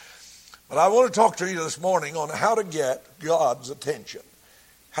But I want to talk to you this morning on how to get God's attention.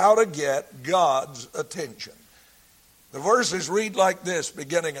 How to get God's attention. The verses read like this,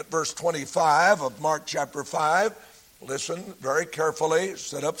 beginning at verse 25 of Mark chapter 5. Listen very carefully,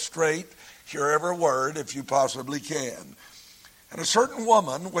 sit up straight, hear every word if you possibly can. And a certain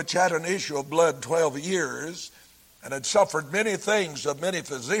woman which had an issue of blood 12 years, and had suffered many things of many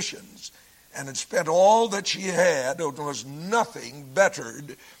physicians, and had spent all that she had, and was nothing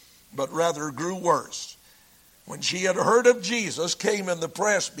bettered, but rather grew worse. When she had heard of Jesus, came in the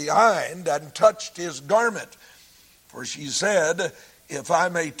press behind, and touched his garment. For she said, If I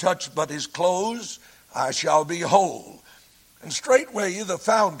may touch but his clothes, I shall be whole. And straightway the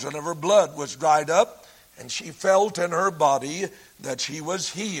fountain of her blood was dried up, and she felt in her body that she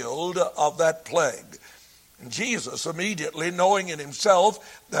was healed of that plague. And Jesus, immediately knowing in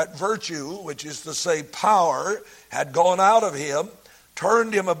himself that virtue, which is to say power, had gone out of him,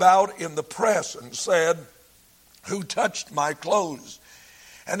 turned him about in the press and said, Who touched my clothes?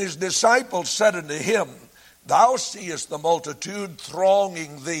 And his disciples said unto him, Thou seest the multitude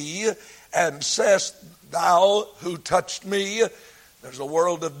thronging thee, and sayest thou, Who touched me? There's a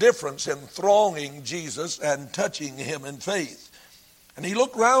world of difference in thronging Jesus and touching him in faith. And he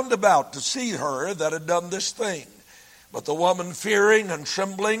looked round about to see her that had done this thing. But the woman, fearing and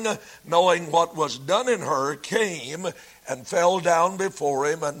trembling, knowing what was done in her, came and fell down before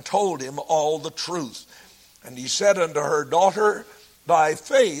him and told him all the truth. And he said unto her, Daughter, thy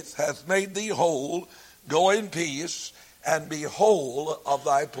faith hath made thee whole. Go in peace and be whole of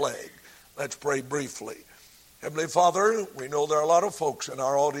thy plague. Let's pray briefly. Heavenly Father, we know there are a lot of folks in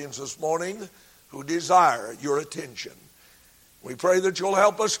our audience this morning who desire your attention. We pray that you'll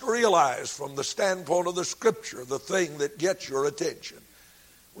help us to realize from the standpoint of the Scripture the thing that gets your attention.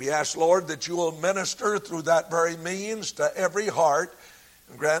 We ask, Lord, that you will minister through that very means to every heart,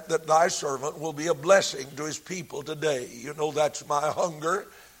 and grant that thy servant will be a blessing to his people today. You know that's my hunger,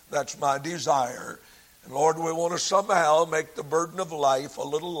 that's my desire. And Lord, we want to somehow make the burden of life a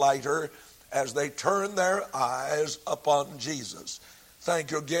little lighter as they turn their eyes upon Jesus.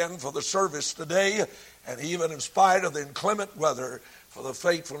 Thank you again for the service today, and even in spite of the inclement weather, for the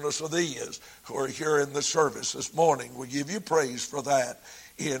faithfulness of these who are here in the service this morning. We give you praise for that.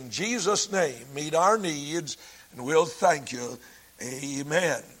 In Jesus' name, meet our needs, and we'll thank you.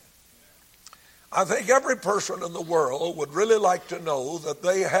 Amen. I think every person in the world would really like to know that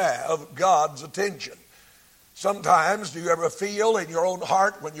they have God's attention. Sometimes, do you ever feel in your own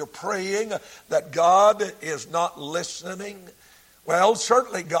heart when you're praying that God is not listening? Well,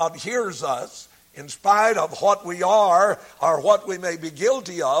 certainly God hears us in spite of what we are or what we may be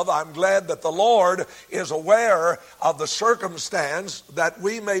guilty of. I'm glad that the Lord is aware of the circumstance that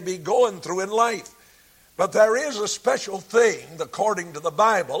we may be going through in life. But there is a special thing, according to the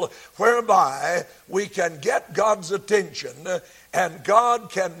Bible, whereby we can get God's attention and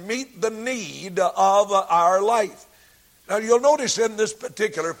God can meet the need of our life. Now you'll notice in this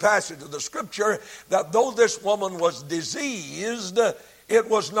particular passage of the Scripture that though this woman was diseased, it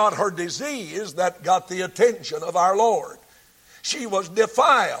was not her disease that got the attention of our Lord. She was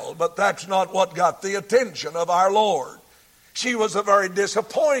defiled, but that's not what got the attention of our Lord. She was a very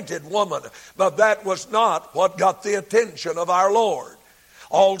disappointed woman, but that was not what got the attention of our Lord.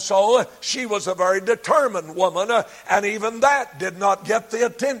 Also, she was a very determined woman, and even that did not get the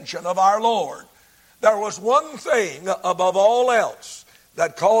attention of our Lord. There was one thing above all else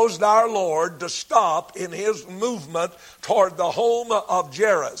that caused our Lord to stop in his movement toward the home of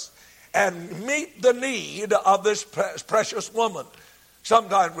Jairus and meet the need of this precious woman.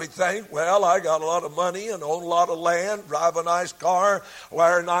 Sometimes we think, well, I got a lot of money and own a lot of land, drive a nice car,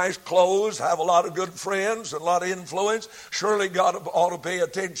 wear nice clothes, have a lot of good friends and a lot of influence. Surely God ought to pay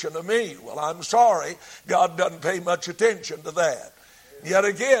attention to me. Well, I'm sorry, God doesn't pay much attention to that. Yet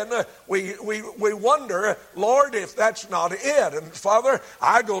again, we wonder, Lord, if that's not it. And Father,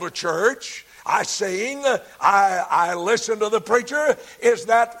 I go to church, I sing, I listen to the preacher. Is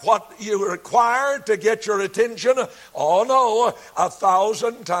that what you require to get your attention? Oh no,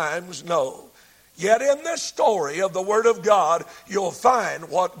 1,000 times no. Yet in this story of the Word of God, you'll find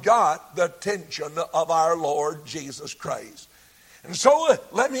what got the attention of our Lord Jesus Christ. And so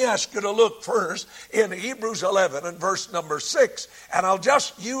let me ask you to look first in Hebrews 11 and verse number 6. And I'll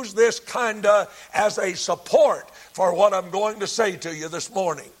just use this kind of as a support for what I'm going to say to you this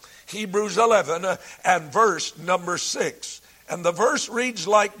morning. Hebrews 11 and verse number 6. And the verse reads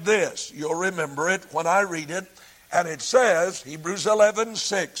like this. You'll remember it when I read it. And it says, Hebrews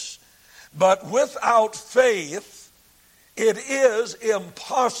 11:6, but without faith it is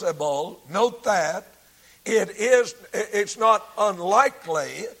impossible, note that, it's not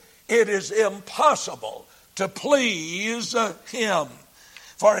unlikely, it is impossible to please him.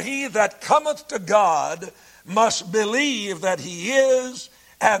 For he that cometh to God must believe that he is,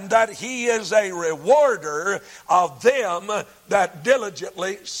 and that he is a rewarder of them that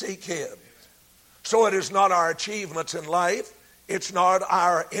diligently seek him. So it is not our achievements in life. It's not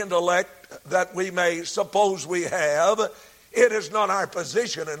our intellect that we may suppose we have. It is not our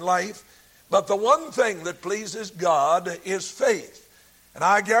position in life. But the one thing that pleases God is faith. And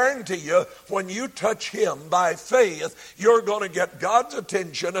I guarantee you, when you touch him by faith, you're going to get God's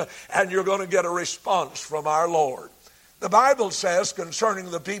attention and you're going to get a response from our Lord. The Bible says concerning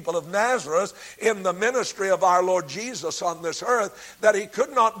the people of Nazareth in the ministry of our Lord Jesus on this earth that he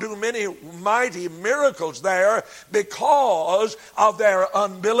could not do many mighty miracles there because of their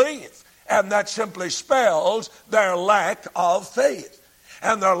unbelief. And that simply spells their lack of faith.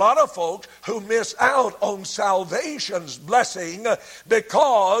 And there are a lot of folks who miss out on salvation's blessing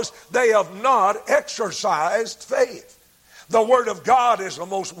because they have not exercised faith. The Word of God is the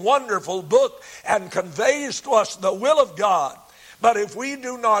most wonderful book and conveys to us the will of God. But if we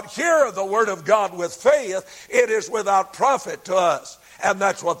do not hear the Word of God with faith, it is without profit to us. And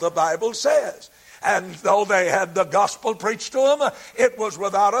that's what the Bible says. And though they had the gospel preached to them, it was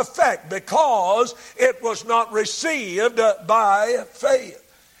without effect because it was not received by faith.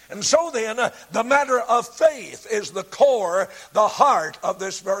 And so then, the matter of faith is the core, the heart of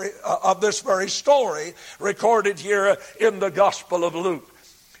this very story recorded here in the Gospel of Luke.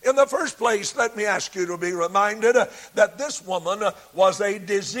 In the first place, let me ask you to be reminded that this woman was a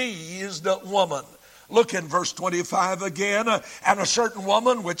diseased woman. Look in verse 25 again. And a certain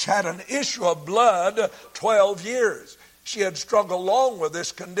woman which had an issue of blood 12 years. She had struggled long with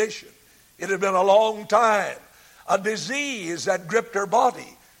this condition. It had been a long time. A disease that gripped her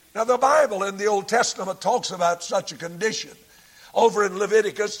body. Now the Bible in the Old Testament talks about such a condition. Over in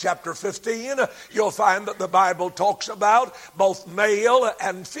Leviticus chapter 15, you'll find that the Bible talks about both male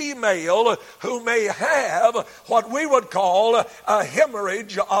and female who may have what we would call a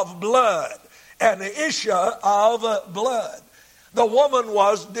hemorrhage of blood. An issue of blood. The woman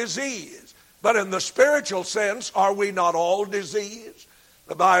was diseased. But in the spiritual sense, are we not all diseased?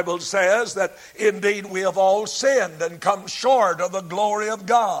 The Bible says that indeed we have all sinned and come short of the glory of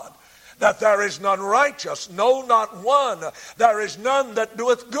God. That there is none righteous, no, not one. There is none that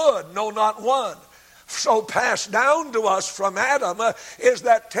doeth good, no, not one. So passed down to us from Adam is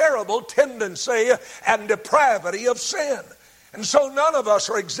that terrible tendency and depravity of sin. And so none of us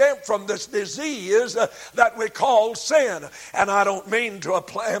are exempt from this disease that we call sin. And I don't mean to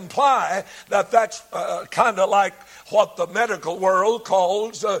imply that that's kind of like what the medical world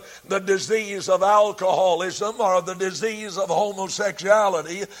calls the disease of alcoholism or the disease of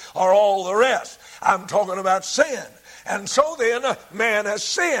homosexuality or all the rest. I'm talking about sin. And so then man has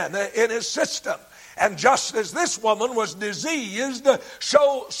sin in his system. And just as this woman was diseased,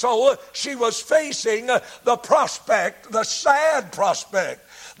 so she was facing the prospect, the sad prospect,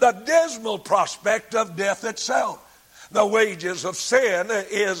 the dismal prospect of death itself. The wages of sin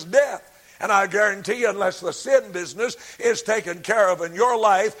is death. And I guarantee you, unless the sin business is taken care of in your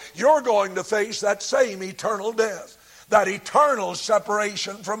life, you're going to face that same eternal death, that eternal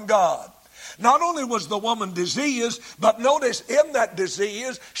separation from God. Not only was the woman diseased, but notice in that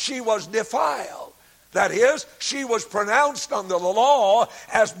disease, she was defiled. That is, she was pronounced under the law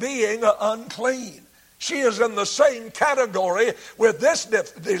as being unclean. She is in the same category with this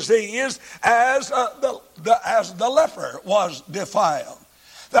disease as the leper was defiled.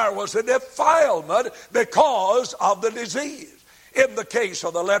 There was a defilement because of the disease. In the case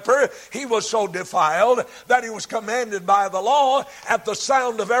of the leper, he was so defiled that he was commanded by the law at the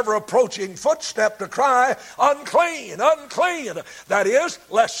sound of ever approaching footstep to cry, unclean, unclean. That is,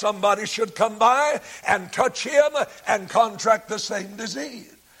 lest somebody should come by and touch him and contract the same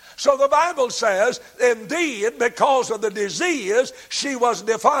disease. So the Bible says, indeed, because of the disease, she was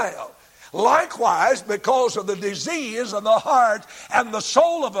defiled. Likewise, because of the disease of the heart and the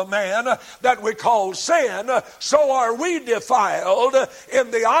soul of a man that we call sin, so are we defiled in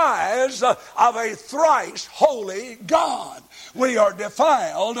the eyes of a thrice holy God. We are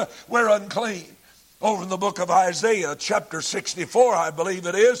defiled, we're unclean. Over in the book of Isaiah, chapter 64, I believe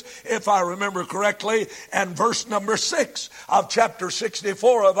it is, if I remember correctly, and verse number 6 of chapter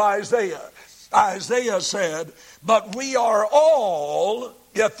 64 of Isaiah. Isaiah said, but we are all,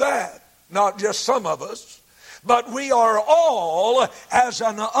 get that, not just some of us, but we are all as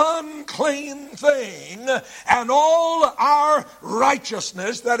an unclean thing, and all our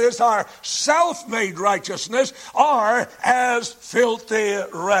righteousness, that is our self-made righteousness, are as filthy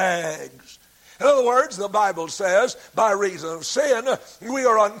rags. In other words, the Bible says, by reason of sin, we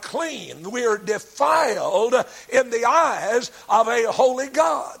are unclean. We are defiled in the eyes of a holy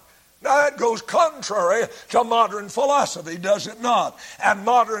God. Now that goes contrary to modern philosophy, does it not? And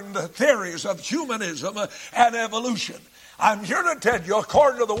modern theories of humanism and evolution. I'm here to tell you,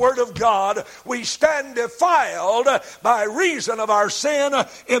 according to the Word of God, we stand defiled by reason of our sin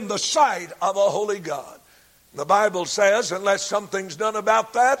in the sight of a holy God. The Bible says, unless something's done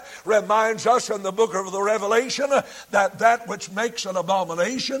about that, reminds us in the book of the Revelation that that which makes an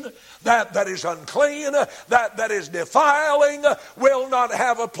abomination, that is unclean, that is defiling, will not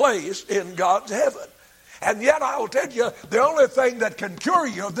have a place in God's heaven. And yet I'll tell you, the only thing that can cure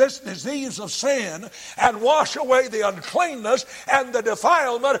you of this disease of sin and wash away the uncleanness and the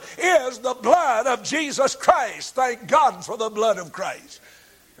defilement is the blood of Jesus Christ. Thank God for the blood of Christ.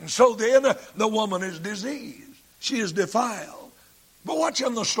 And so then the woman is diseased. She is defiled. But watch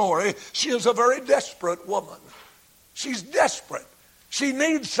in the story, she is a very desperate woman. She's desperate. She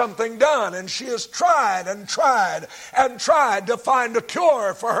needs something done, and she has tried and tried and tried to find a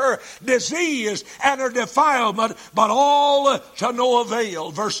cure for her disease and her defilement, but all to no avail.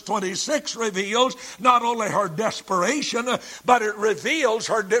 Verse 26 reveals not only her desperation, but it reveals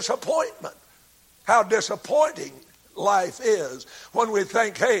her disappointment. How disappointing life is when we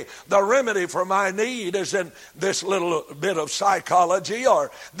think, hey, the remedy for my need is in this little bit of psychology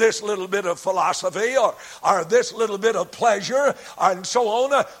or this little bit of philosophy or this little bit of pleasure and so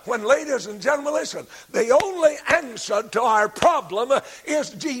on. When, ladies and gentlemen, listen, the only answer to our problem is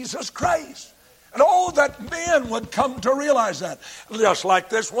Jesus Christ. And oh, that men would come to realize that. Just like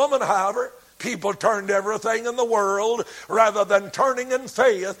this woman, however, people turned everything in the world rather than turning in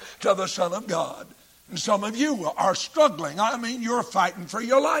faith to the Son of God. And some of you are struggling. I mean, you're fighting for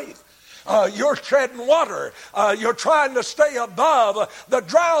your life. You're treading water. You're trying to stay above the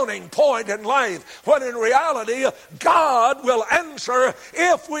drowning point in life, when in reality, God will answer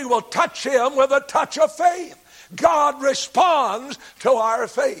if we will touch Him with a touch of faith. God responds to our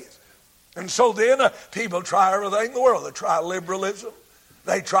faith. And so then people try everything in the world. They try liberalism.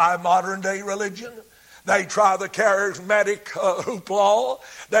 They try modern day religion. They try the charismatic hoopla.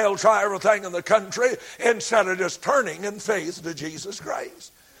 They'll try everything in the country instead of just turning in faith to Jesus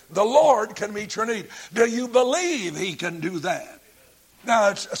Christ. The Lord can meet your need. Do you believe He can do that? Now,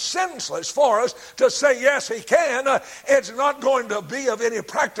 it's senseless for us to say, yes, He can. It's not going to be of any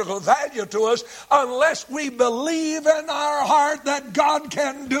practical value to us unless we believe in our heart that God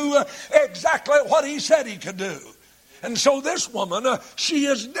can do exactly what He said He could do. And so this woman, she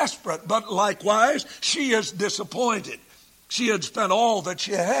is desperate, but likewise, she is disappointed. She had spent all that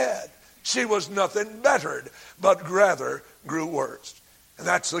she had. She was nothing bettered, but rather grew worse. And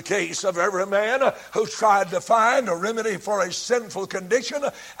that's the case of every man who's tried to find a remedy for a sinful condition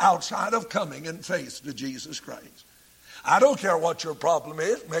outside of coming in faith to Jesus Christ. I don't care what your problem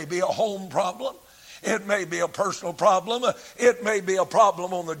is. It may be a home problem. It may be a personal problem. It may be a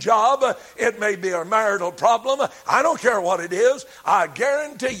problem on the job. It may be a marital problem. I don't care what it is. I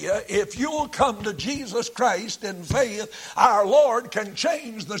guarantee you, if you will come to Jesus Christ in faith, our Lord can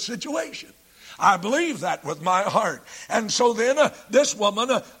change the situation. I believe that with my heart. And so then this woman,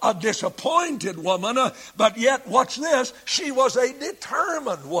 a disappointed woman, but yet, watch this, she was a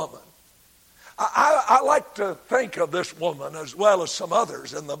determined woman. I like to think of this woman as well as some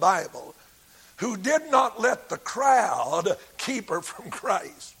others in the Bible who did not let the crowd keep her from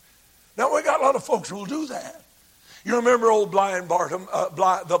Christ. Now, we got a lot of folks who will do that. You remember old blind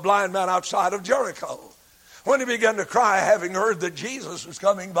the blind man outside of Jericho. When he began to cry, having heard that Jesus was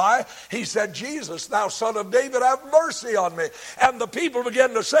coming by, he said, Jesus, thou son of David, have mercy on me. And the people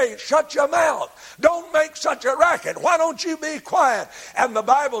began to say, shut your mouth. Don't make such a racket. Why don't you be quiet? And the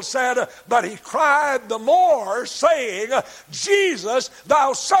Bible said, but he cried the more, saying, Jesus,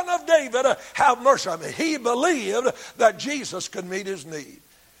 thou son of David, have mercy on me. He believed that Jesus could meet his need.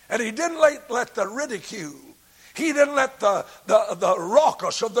 And he didn't let the ridicule, he didn't let the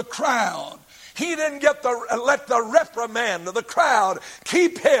raucous of the crowd, he didn't let the reprimand of the crowd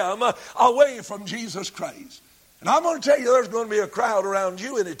keep him away from Jesus Christ. And I'm going to tell you, there's going to be a crowd around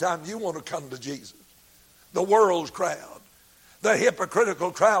you anytime you want to come to Jesus. The world's crowd, the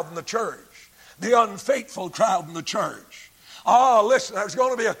hypocritical crowd in the church, the unfaithful crowd in the church. Oh, listen, there's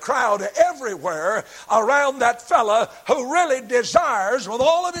going to be a crowd everywhere around that fella who really desires with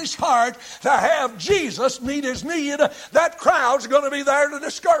all of his heart to have Jesus meet his need. That crowd's going to be there to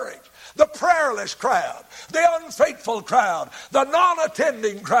discourage. The prayerless crowd, the unfaithful crowd, the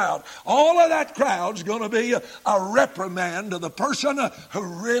non-attending crowd, all of that crowd's going to be a reprimand to the person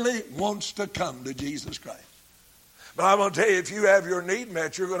who really wants to come to Jesus Christ. But I'm going to tell you, if you have your need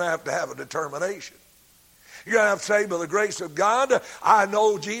met, you're going to have a determination. You're going to have to say, by the grace of God, I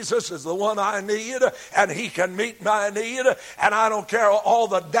know Jesus is the one I need, and he can meet my need, and I don't care all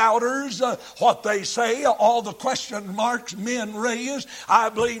the doubters, what they say, all the question marks men raise. I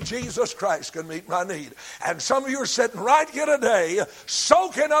believe Jesus Christ can meet my need. And some of you are sitting right here today,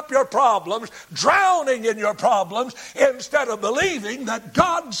 soaking up your problems, drowning in your problems, instead of believing that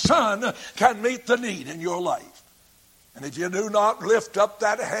God's Son can meet the need in your life. And if you do not lift up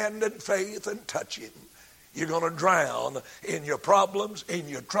that hand in faith and touch him, you're going to drown in your problems, in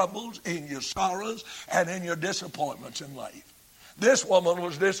your troubles, in your sorrows, and in your disappointments in life. This woman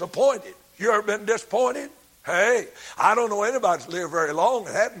was disappointed. You ever been disappointed? Hey, I don't know anybody that's lived very long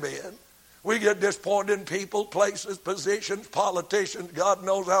that hadn't been. We get disappointed in people, places, positions, politicians. God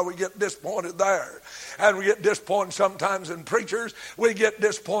knows how we get disappointed there. And we get disappointed sometimes in preachers. We get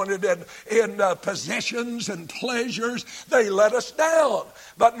disappointed in possessions and pleasures. They let us down.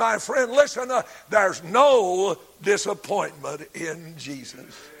 But my friend, listen, there's no disappointment in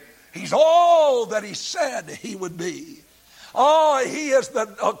Jesus. He's all that he said he would be. Oh, he is the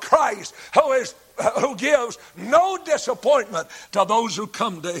Christ who gives no disappointment to those who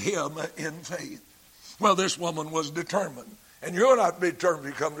come to him in faith. Well, this woman was determined. And you're not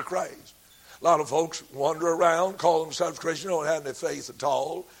determined to come to Christ. A lot of folks wander around, call themselves Christians, don't have any faith at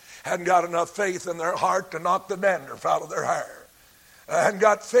all. Hadn't got enough faith in their heart to knock the dandruff out of their hair. Hadn't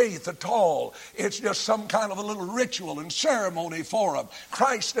got faith at all. It's just some kind of a little ritual and ceremony for them.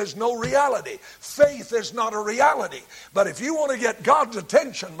 Christ is no reality. Faith is not a reality. But if you want to get God's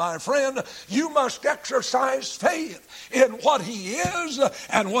attention, my friend, you must exercise faith in what he is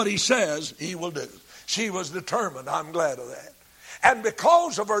and what he says he will do. She was determined. I'm glad of that. And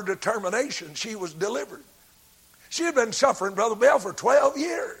because of her determination, she was delivered. She had been suffering, Brother Bill, for 12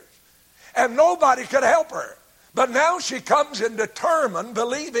 years. And nobody could help her. But now she comes in determined,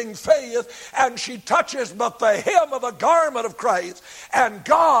 believing faith, and she touches but the hem of a garment of Christ, and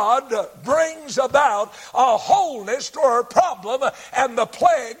God brings about a wholeness to her problem and the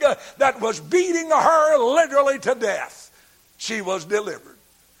plague that was beating her literally to death. She was delivered.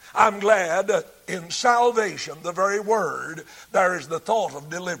 I'm glad in salvation, the very word, there is the thought of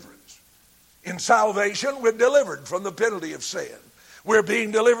deliverance. In salvation, we're delivered from the penalty of sin. We're being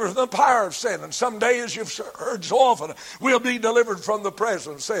delivered from the power of sin. And someday, as you've heard so often, we'll be delivered from the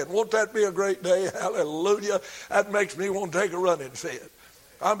presence of sin. Won't that be a great day? Hallelujah. That makes me want to take a running fit.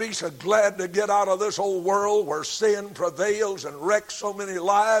 I'll be so glad to get out of this old world where sin prevails and wrecks so many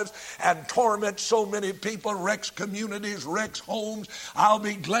lives and torments so many people, wrecks communities, wrecks homes. I'll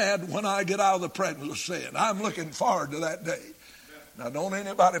be glad when I get out of the presence of sin. I'm looking forward to that day. Now, don't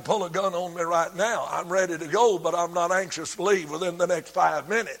anybody pull a gun on me right now. I'm ready to go, but I'm not anxious to leave within the next 5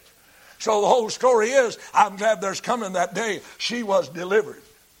 minutes. So the whole story is, I'm glad there's coming that day. She was delivered.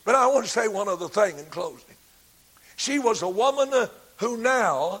 But I want to say one other thing in closing. She was a woman who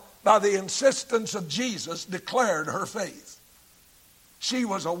now, by the insistence of Jesus, declared her faith. She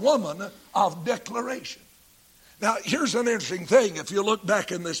was a woman of declaration. Now, here's an interesting thing if you look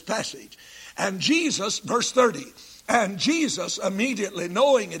back in this passage. And Jesus, verse 30, and Jesus, immediately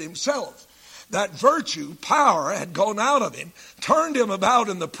knowing it himself, that virtue, power had gone out of him, turned him about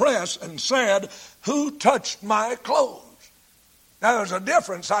in the press and said, who touched my clothes? Now there's a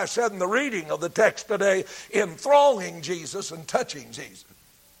difference, I said in the reading of the text today, in thronging Jesus and touching Jesus.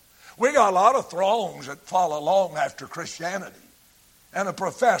 We got a lot of throngs that follow along after Christianity and a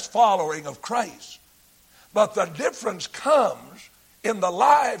professed following of Christ. But the difference comes in the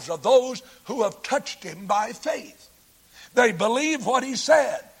lives of those who have touched him by faith. They believe what he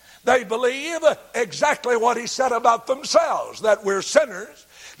said. They believe exactly what he said about themselves, that we're sinners,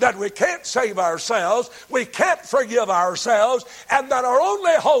 that we can't save ourselves, we can't forgive ourselves, and that our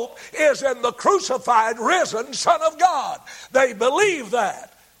only hope is in the crucified, risen Son of God. They believe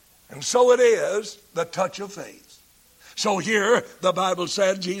that. And so it is the touch of faith. So here the Bible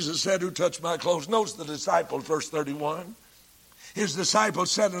said, Jesus said, who touched my clothes? Notice the disciples, verse 31. His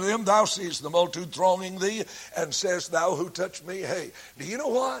disciples said unto him, thou seest the multitude thronging thee, and sayest thou, who touched me? Hey, do you know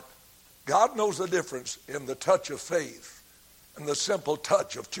what? God knows the difference in the touch of faith and the simple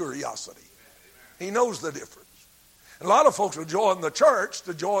touch of curiosity. He knows the difference. And a lot of folks will join the church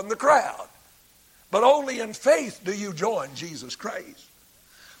to join the crowd. But only in faith do you join Jesus Christ.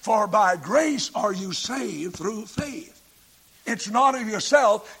 For by grace are you saved through faith. It's not of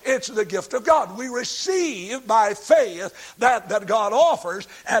yourself, it's the gift of God. We receive by faith that God offers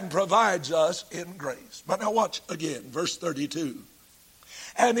and provides us in grace. But now watch again, verse 32.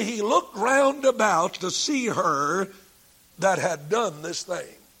 And he looked round about to see her that had done this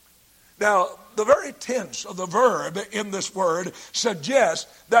thing. Now, the very tense of the verb in this word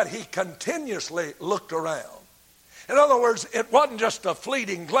suggests that he continuously looked around. In other words, it wasn't just a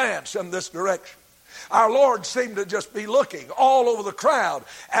fleeting glance in this direction. Our Lord seemed to just be looking all over the crowd,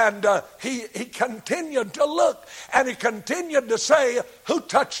 and he continued to look, and he continued to say, "Who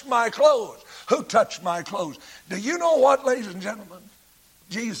touched my clothes? Who touched my clothes?" Do you know what, ladies and gentlemen?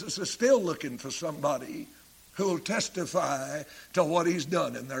 Jesus is still looking for somebody who will testify to what he's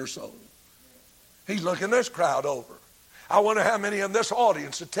done in their soul. He's looking this crowd over. I wonder how many in this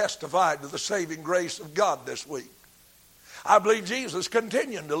audience have testified to the saving grace of God this week. I believe Jesus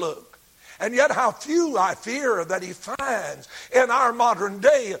continuing to look. And yet how few, I fear, that he finds in our modern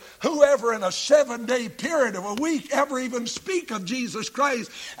day whoever in a 7-day period of a week ever even speak of Jesus Christ.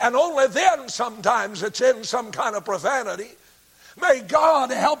 And only then sometimes it's in some kind of profanity. May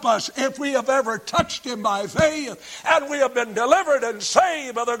God help us if we have ever touched him by faith and we have been delivered and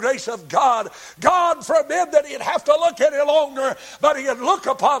saved by the grace of God. God forbid that he'd have to look any longer, but he'd look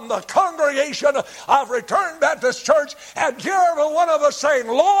upon the congregation of Return Baptist Church and hear every one of us saying,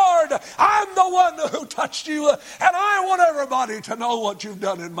 "Lord, I'm the one who touched you, and I want everybody to know what you've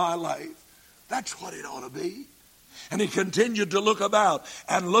done in my life." That's what it ought to be. And he continued to look about,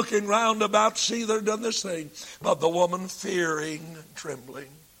 and looking round about, see, they'd done this thing. But the woman, fearing, trembling.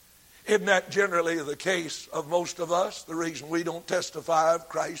 Isn't that generally the case of most of us? The reason we don't testify of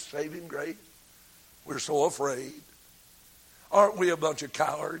Christ's saving grace? We're so afraid. Aren't we a bunch of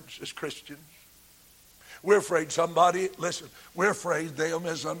cowards as Christians? We're afraid somebody, listen, we're afraid they'll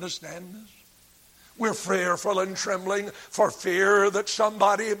misunderstand us. We're fearful and trembling for fear that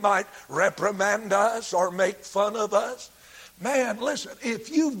somebody might reprimand us or make fun of us. Man, listen,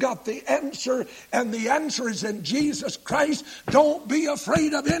 if you've got the answer and the answer is in Jesus Christ, don't be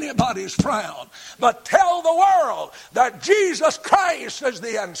afraid of anybody's frown. But tell the world that Jesus Christ is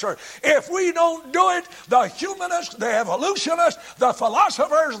the answer. If we don't do it, the humanists, the evolutionists, the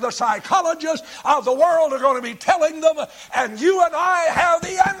philosophers, the psychologists of the world are going to be telling them, and you and I have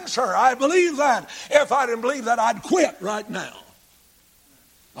the answer. I believe that. If I didn't believe that, I'd quit right now.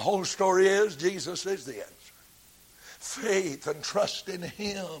 The whole story is Jesus is the answer. Faith and trust in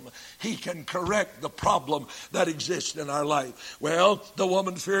him, he can correct the problem that exists in our life. Well, the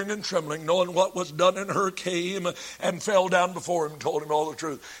woman, fearing and trembling, knowing what was done in her, came and fell down before him and told him all the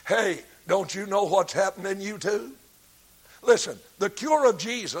truth. Hey, don't you know what's happening you too? Listen, the cure of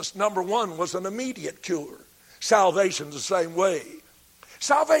Jesus, number one, was an immediate cure. Salvation's the same way.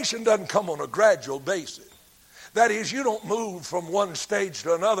 Salvation doesn't come on a gradual basis. That is, you don't move from one stage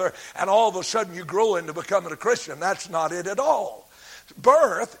to another and all of a sudden you grow into becoming a Christian. That's not it at all.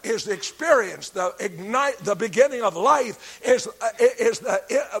 Birth is the experience, the beginning of life is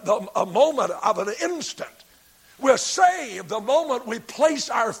a moment of an instant. We're saved the moment we place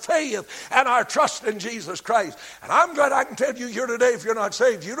our faith and our trust in Jesus Christ. And I'm glad I can tell you here today, if you're not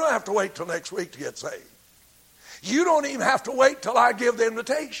saved, you don't have to wait till next week to get saved. You don't even have to wait till I give the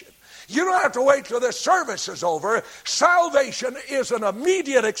invitation. You don't have to wait till this service is over. Salvation is an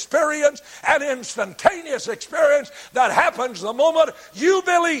immediate experience, an instantaneous experience that happens the moment you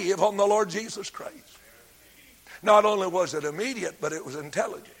believe on the Lord Jesus Christ. Not only was it immediate, but it was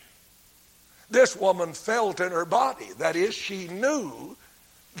intelligent. This woman felt in her body. That is, she knew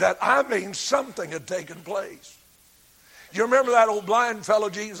that, something had taken place. You remember that old blind fellow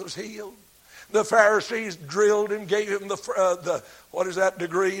Jesus healed? The Pharisees drilled him, gave him the what is that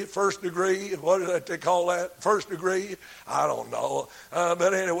degree? First degree? What is that they call that? First degree? I don't know.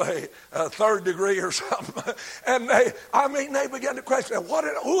 But anyway, third degree or something. And they began to question,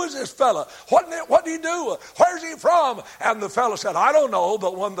 who is this fella? What did he do? Where's he from? And the fellow said, I don't know,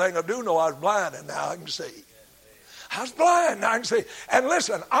 but one thing I do know, I was blind and now I can see. I was blind, now I can see. And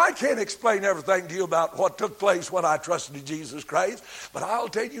listen, I can't explain everything to you about what took place when I trusted in Jesus Christ, but I'll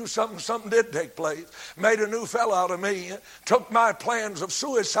tell you something did take place. Made a new fellow out of me, took my plans of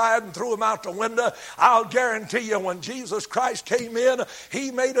suicide and threw them out the window. I'll guarantee you when Jesus Christ came in,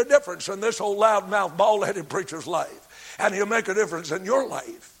 he made a difference in this old loudmouth, bald-headed preacher's life. And he'll make a difference in your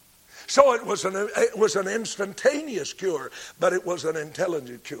life. So it was an instantaneous cure, but it was an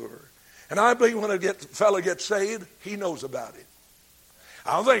intelligent cure. And I believe when a fellow gets saved, he knows about it.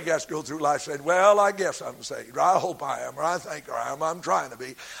 I don't think he has to go through life saying, well, I guess I'm saved, or I hope I am, or I think I am, I'm trying to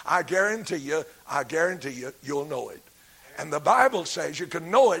be. I guarantee you, you'll know it. And the Bible says you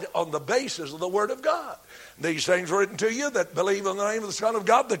can know it on the basis of the Word of God. These things are written to you that believe in the name of the Son of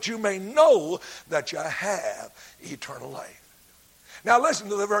God, that you may know that you have eternal life. Now listen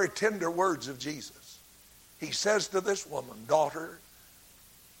to the very tender words of Jesus. He says to this woman, daughter,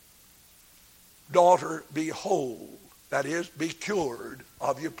 be whole, that is, be cured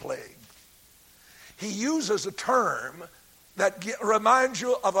of your plague. he uses a term that reminds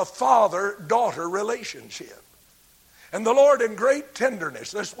you of a father-daughter relationship. And the Lord, in great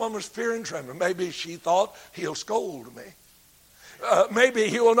tenderness, this one was fear and trembling. Maybe she thought, he'll scold me. Maybe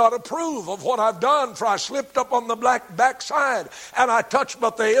he will not approve of what I've done, for I slipped up on the black backside and I touched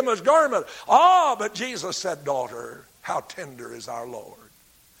but the hem of his garment. But Jesus said, daughter, how tender is our Lord.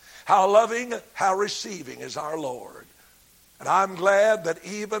 How loving, how receiving is our Lord. And I'm glad that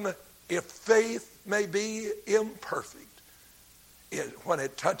even if faith may be imperfect, when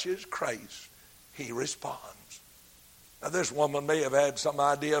it touches Christ, he responds. Now, this woman may have had some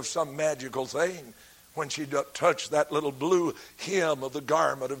idea of some magical thing when she touched that little blue hem of the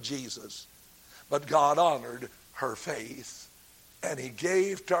garment of Jesus. But God honored her faith, and he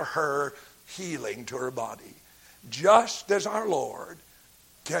gave to her healing to her body. Just as our Lord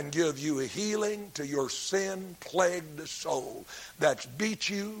can give you a healing to your sin-plagued soul that's beat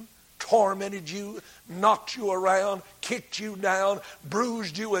you, tormented you, knocked you around, kicked you down,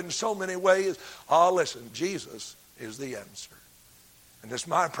 bruised you in so many ways. Listen, Jesus is the answer. And it's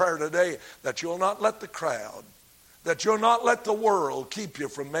my prayer today that you'll not let the crowd, that you'll not let the world keep you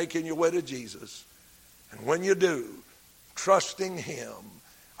from making your way to Jesus. And when you do, trusting him,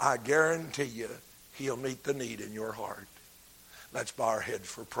 I guarantee you he'll meet the need in your heart. Let's bow our heads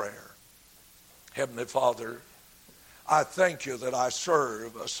for prayer. Heavenly Father, I thank you that I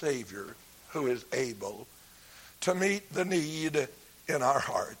serve a Savior who is able to meet the need in our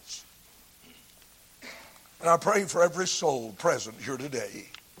hearts. And I pray for every soul present here today.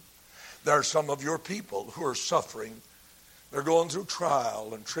 There are some of your people who are suffering. They're going through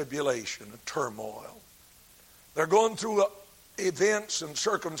trial and tribulation and turmoil. They're going through events and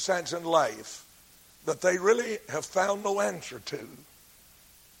circumstances in life that they really have found no answer to.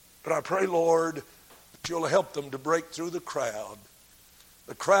 But I pray, Lord, that you'll help them to break through the crowd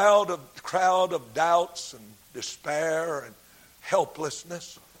of doubts and despair and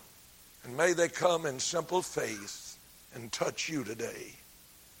helplessness. And may they come in simple faith and touch you today.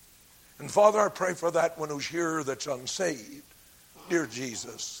 And Father, I pray for that one who's here that's unsaved. Dear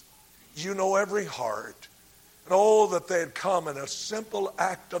Jesus, you know every heart. And oh, that they'd come in a simple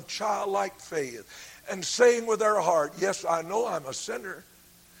act of childlike faith and saying with their heart, yes, I know I'm a sinner,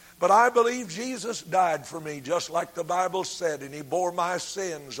 but I believe Jesus died for me just like the Bible said, and he bore my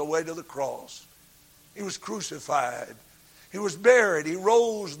sins away to the cross. He was crucified. He was buried. He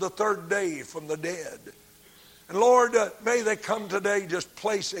rose the third day from the dead. And Lord, may they come today just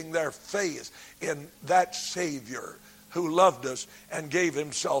placing their faith in that Savior who loved us and gave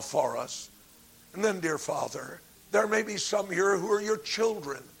himself for us. And then, dear Father, there may be some here who are your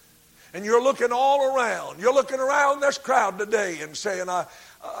children. And you're looking all around. You're looking around this crowd today and saying,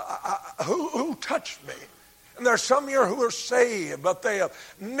 who touched me? And there's some here who are saved, but they have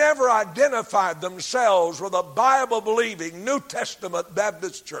never identified themselves with a Bible-believing New Testament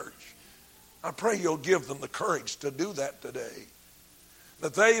Baptist church. I pray you'll give them the courage to do that today,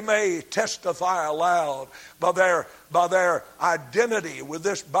 that they may testify aloud by their identity with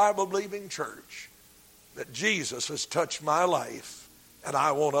this Bible-believing church that Jesus has touched my life, and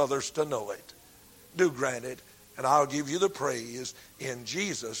I want others to know it. Do grant it, and I'll give you the praise in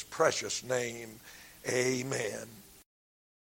Jesus' precious name. Amen.